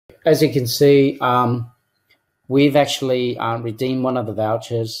As you can see, we've actually redeemed one of the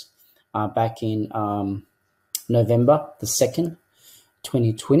vouchers back in November the 2nd,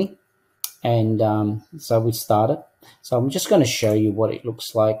 2020. And so we started. So I'm just going to show you what it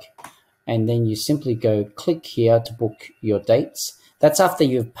looks like. And then you simply go click here to book your dates. That's after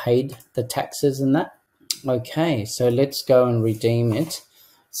you've paid the taxes and that. Okay, so let's go and redeem it.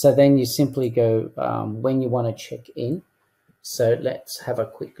 So then you simply go when you want to check in. So let's have a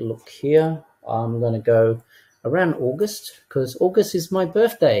quick look here. I'm going to go around August because August is my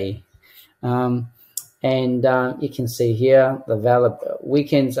birthday. And you can see here the valid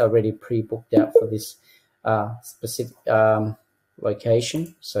weekends are already pre-booked out for this specific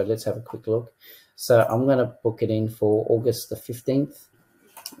location. So let's have a quick look. So I'm going to book it in for August the 15th.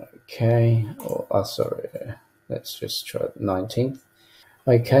 Okay. Oh, sorry. Let's just try the 19th.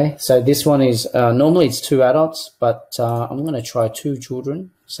 Okay. So this one is normally it's 2 adults, but I'm going to try 2 children.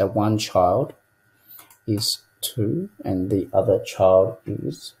 So one child is 2 and the other child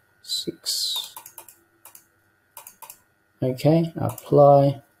is 6. Okay,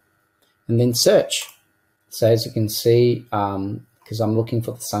 apply and then search. So as you can see, because I'm looking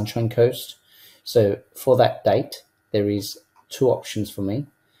for the Sunshine Coast, so for that date there is 2 options for me.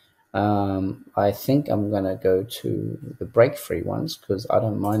 I think I'm going to go to the break-free ones because I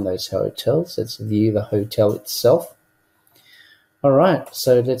don't mind those hotels. Let's view the hotel itself. All right,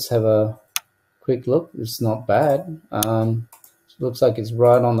 so let's have a quick look. It's not bad. Looks like it's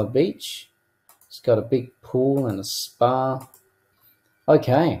right on the beach. It's got a big pool and a spa.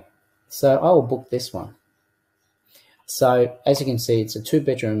 Okay, so I will book this one. So as you can see, it's a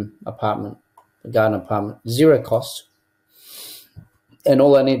 2-bedroom apartment, a garden apartment, 0 cost. And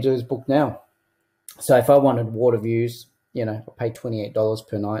all I need to do is book now. So if I wanted water views, you know, I pay $28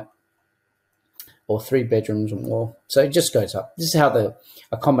 per night or 3 bedrooms or more. So it just goes up. This is how the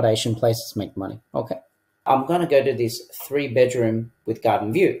accommodation places make money. Okay. I'm going to go to this 3-bedroom with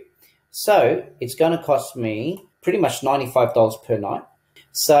garden view. So it's going to cost me pretty much $95 per night.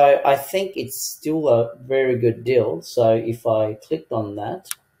 So I think it's still a very good deal. So if I clicked on that,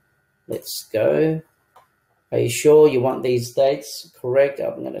 let's go. Are you sure you want these dates? Correct.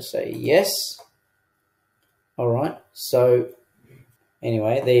 I'm going to say yes. All right. So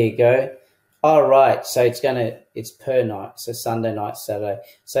anyway, there you go. All right. So it's per night. So Sunday night, Saturday.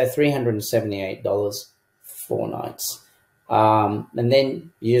 So $378 4 nights. And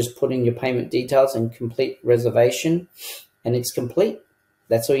then you just put in your payment details and complete reservation and it's complete.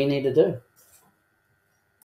 That's all you need to do.